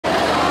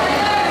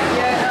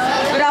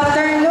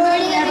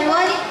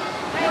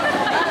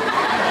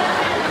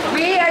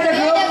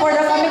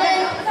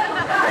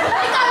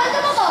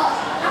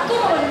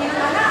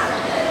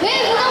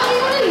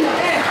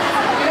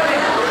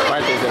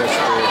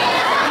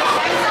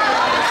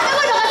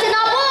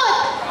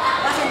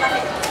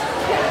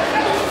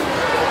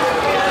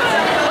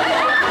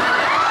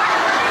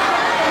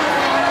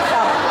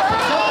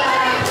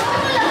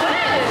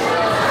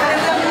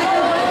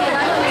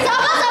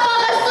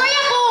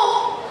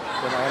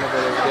Amir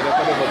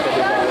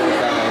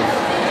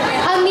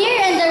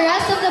and the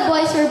rest of the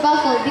boys were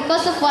baffled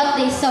because of what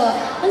they saw.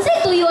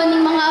 Unsay tuyuan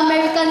ng mga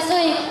Americans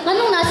oy,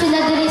 nganong na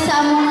sila diri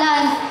sa among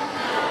land?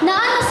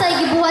 Naano say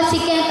gibuhat si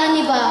Kent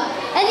ani ba?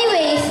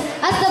 Anyways,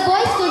 as the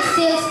boys stood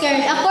still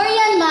scared, a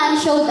Korean man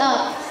showed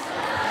up.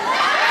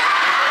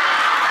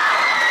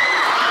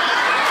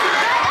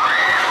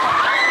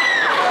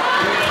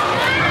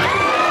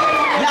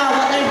 Yeah,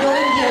 what are you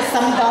doing here,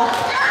 Samdok?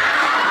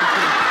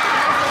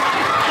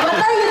 What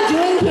are you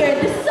doing here?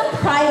 This is a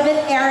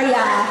private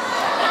area.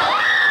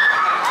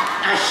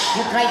 Ash,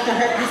 you tried to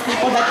hurt these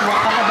people that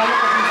walk up about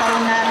kung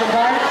saan na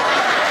lugar?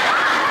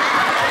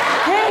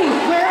 Hey,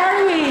 where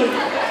are we?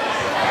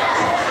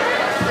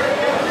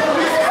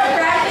 This is a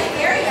private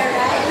area,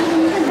 right?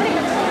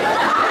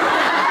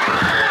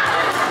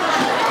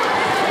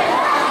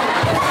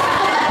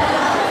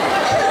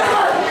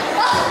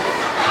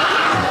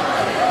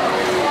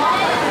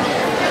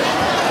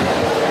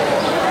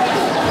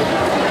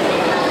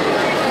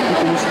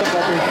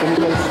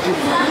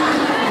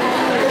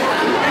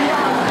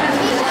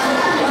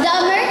 The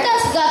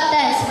Americans got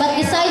tense but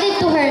decided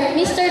to hurt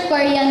Mr.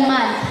 Korean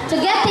man to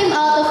get him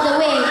out of the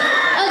way.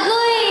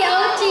 Agoy!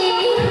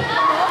 Ouchie!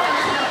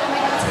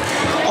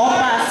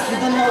 Opas, we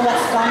don't know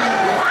what's coming.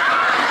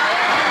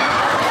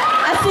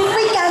 I think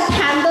we can't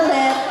handle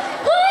it.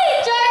 Hoy!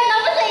 Char!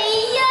 Naman sa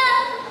iya!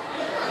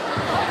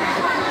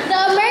 The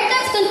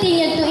Americans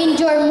continued to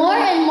injure more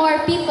and more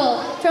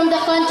people from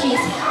the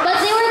countries, but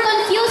they were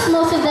confused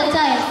most of the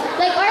time.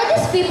 Like, are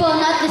these people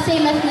not the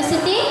same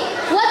ethnicity?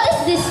 What is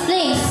this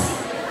place?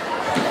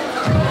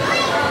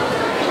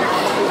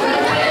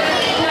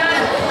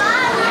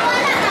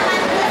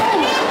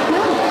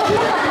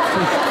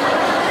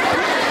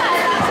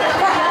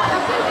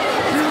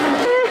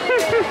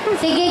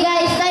 Sige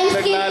guys, time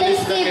skip.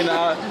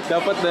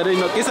 Dapat na rin.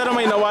 Kisa na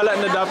may nawala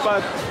na dapat.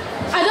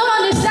 I don't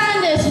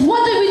understand this.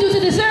 What did we do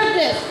to deserve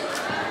this?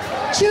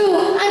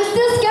 True, I'm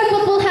still scared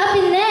what will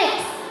happen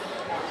next.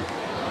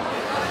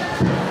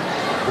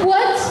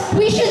 What?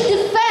 We should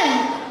defend.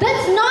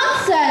 That's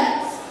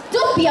nonsense.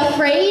 Don't be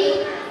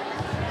afraid.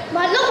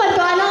 Madlang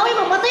bantuan na, oy,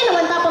 mamatay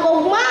naman tapang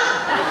ugma.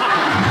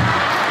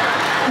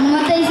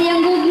 Mamatay siyang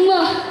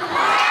gugma.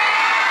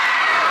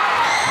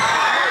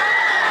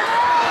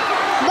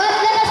 But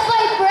let us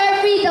fight for our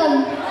freedom.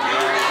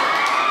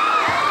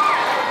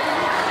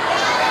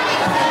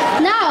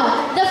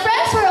 Now, the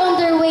friends were on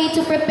their way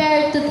to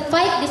prepare to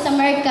fight these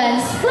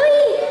Americans. Huy!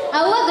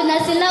 Awag na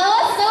sila.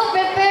 Oh, so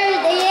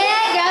prepared.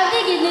 Yeah, grabe.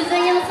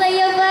 Ginisayang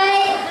saya,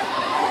 bye.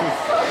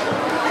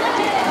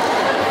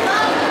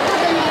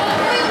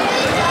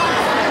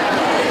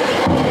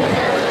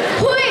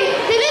 Huy!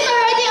 Delete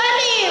already,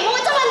 Ani! Mga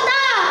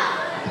tsamanta!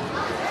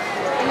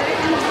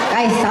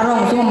 Guys,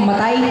 tarong, gusto mo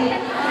mamatay?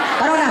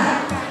 Tarong na!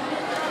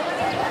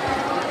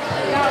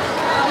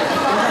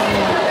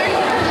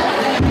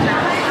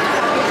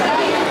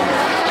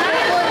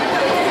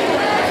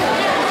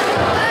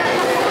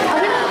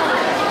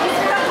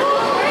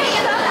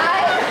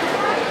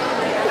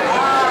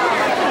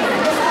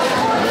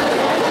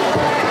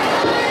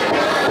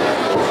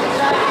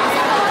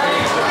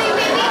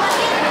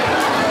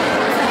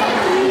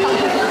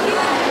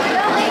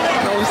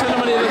 Naunsa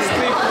naman yung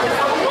script.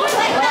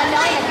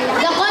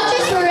 The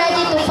countries were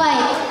ready to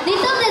fight.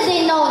 Little did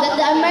they know that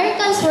the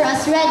Americans were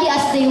as ready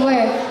as they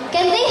were.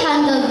 Can they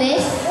handle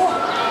this?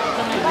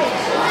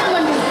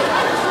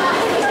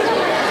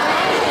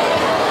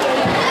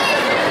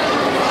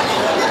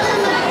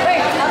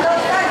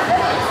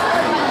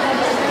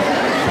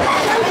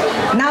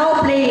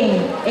 Now playing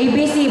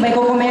ABC by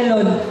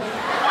Comical.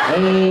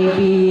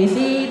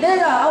 ABC. Dali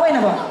ka, away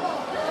na ba?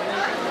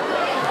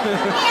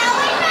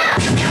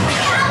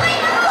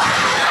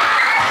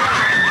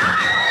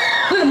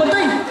 Uy,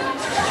 matay!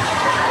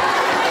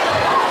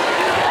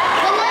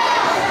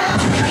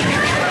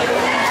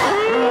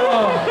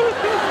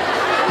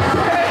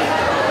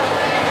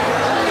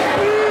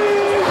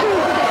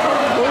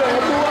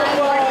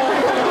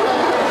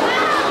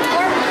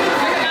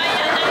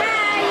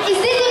 Is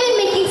this even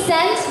making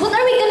sense? What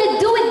are we gonna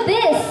do with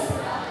this?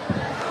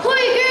 Huy,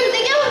 girl,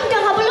 di ka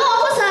magkakabulo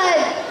ako saan?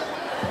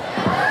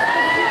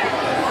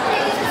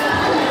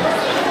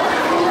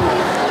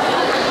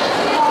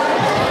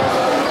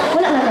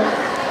 Wala na lang.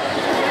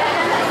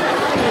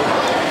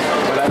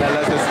 Wala na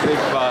lang sa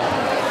script pa.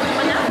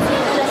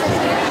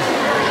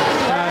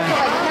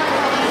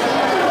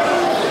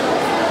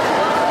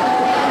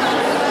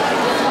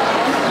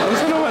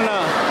 Naunsa naman na.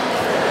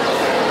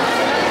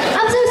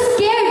 I'm so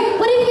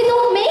scared. What if we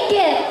don't make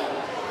it?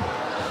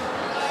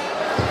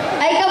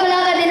 Ay, ikaw wala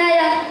ka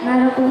dinaya.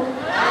 Naro ko.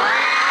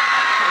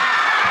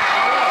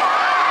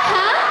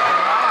 Ha?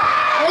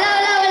 Wala.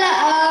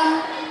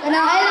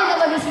 Ay lang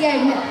kapag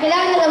scared.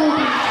 Kailangan na lang mo.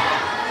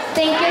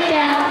 Thank you,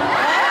 Ken.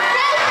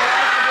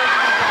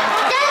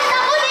 Ken,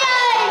 ako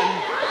niyan!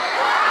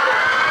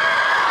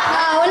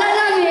 Wala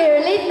lang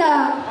here. Late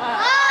na.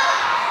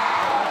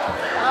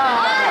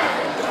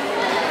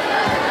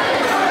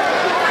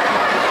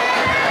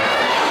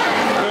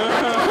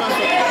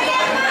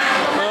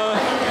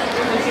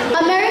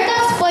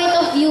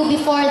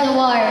 before the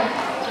war.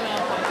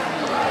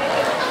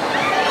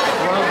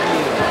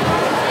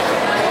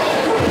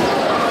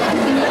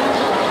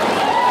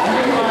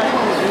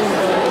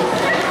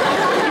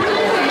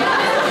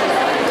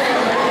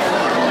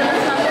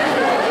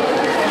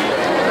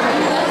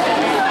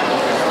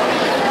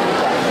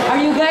 Are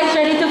you guys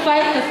ready to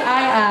fight? Because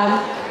I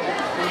am.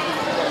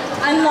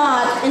 I'm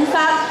not. In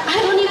fact, I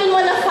don't even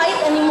want to fight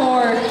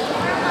anymore.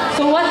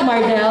 So what,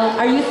 Mardell?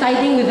 Are you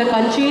siding with the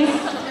countries?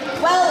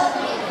 Well,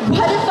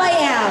 what if I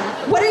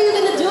am? What are you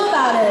going to do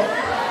about it?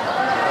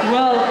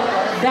 Well,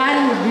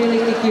 Dan would really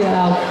kick you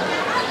out.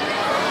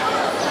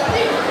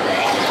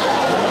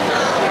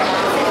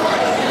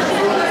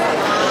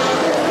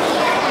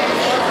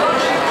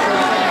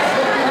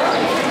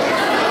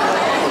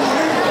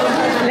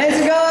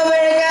 Let's go,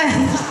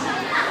 Americans!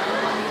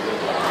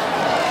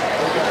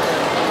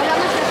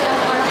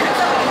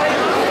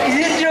 Is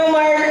it true,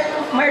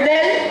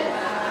 Mardel?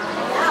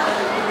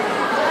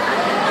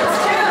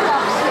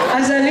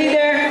 As a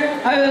leader,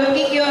 I will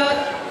kick you out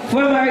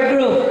from our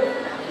group.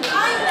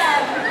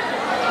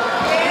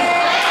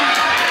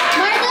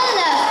 Mardel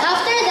left.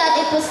 After that,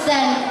 it was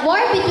then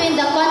war between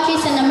the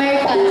countries and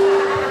Americans.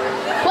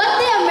 What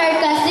the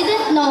Americans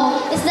didn't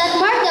know is that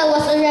Mardel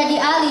was already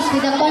allies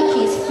with the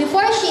countries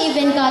before she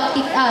even got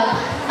kicked out.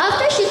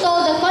 After she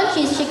told the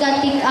countries she got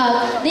kicked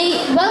out, they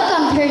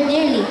welcomed her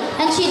dearly,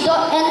 and she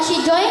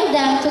joined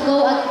them to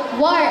go at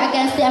war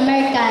against the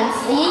Americans.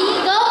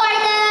 Go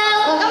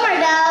Mardel! Welcome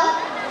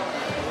Mardel!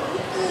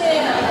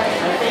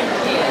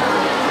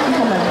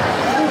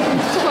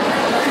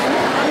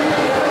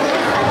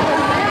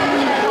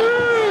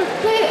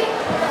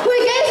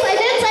 Wait guys, I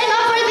didn't sign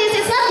up for this.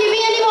 It's not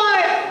giving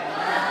anymore.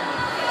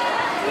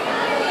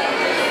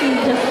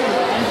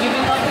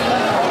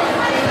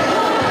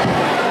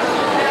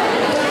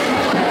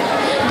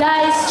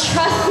 Guys,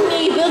 trust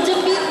me, we'll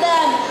defeat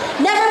them.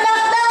 Never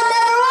back down,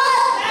 never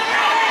what?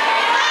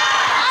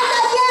 I'm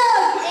not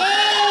young.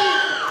 Hey!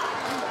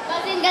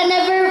 Basin ka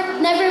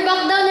never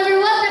back down, never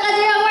what?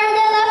 Nakadira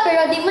Mardel ha?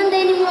 Pero di man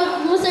din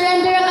mo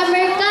surrender ang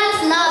Americans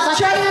na patay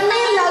Trust na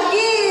me,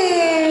 lagi.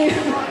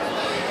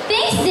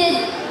 Things did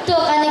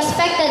took an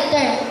unexpected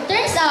turn.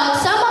 Turns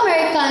out, some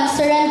Americans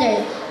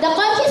surrendered. The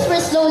countries were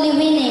slowly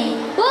winning.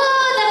 Woo!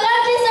 The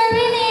countries are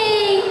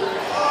winning!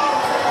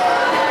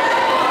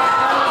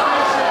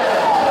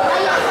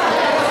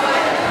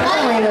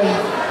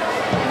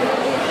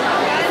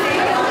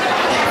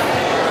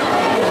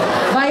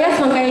 Bias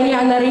man kayo ni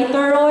ang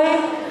narrator, oy.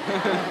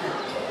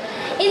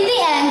 In the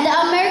end, the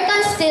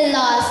Americans still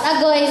lost.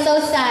 Agoy,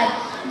 so sad.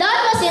 Don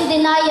was in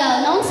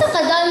denial. Naunsa ka,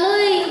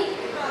 Danoy?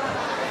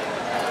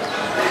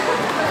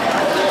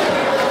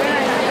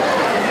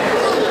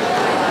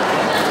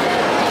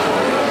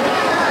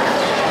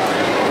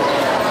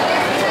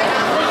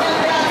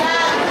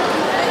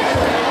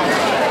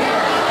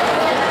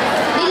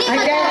 I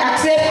can't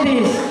accept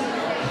this.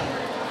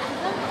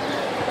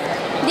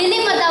 Dili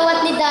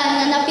madawat ni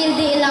Dan na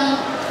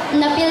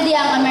napildi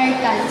ang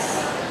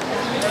Americans.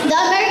 The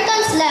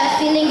Americans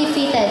left feeling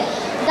defeated.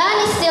 Dan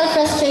is still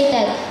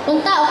frustrated.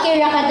 Unta, okay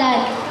ra ka Dan.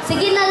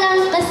 Sige na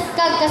lang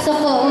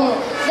kagkasuko.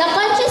 The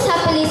countries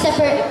happily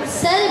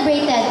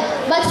celebrated,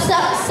 but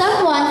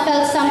someone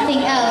felt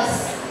something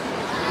else.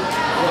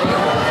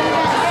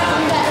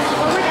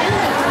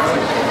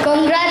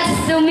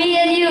 Congrats to me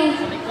and you.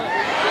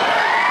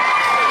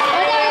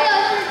 Oh, there we go.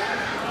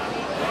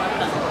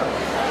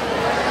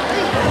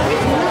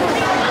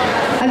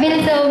 I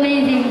feel so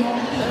amazing.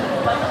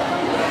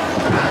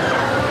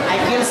 I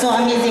feel so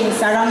amazing,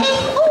 Sarang.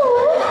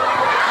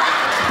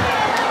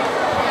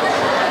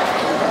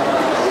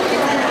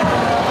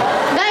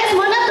 Guys,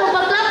 muna to.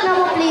 Pa-clap na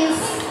mo,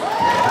 please.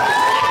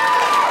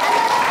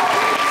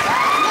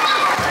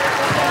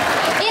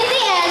 In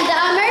the end, the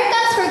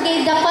Americans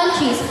forgave the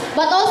countries,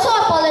 but also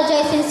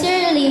apologized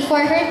sincerely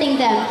for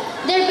hurting them.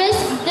 They're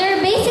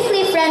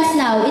basically friends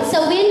now. It's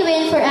a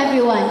win-win for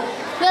everyone.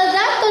 Well,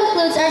 that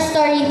concludes our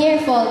story here,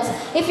 folks.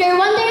 If you're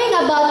wondering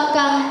about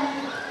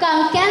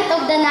Kang Kent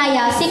of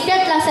Danaya,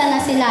 secret lang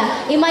sana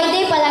sila.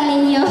 Imayday pa lang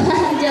ninyo.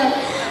 Joke.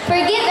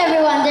 Forgive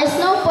everyone. There's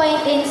no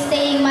point in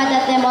staying mad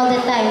at them all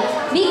the time.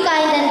 Be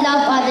kind and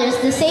love others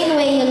the same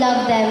way you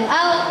love them.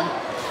 Out.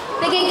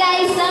 Okay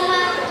guys,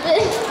 salamat.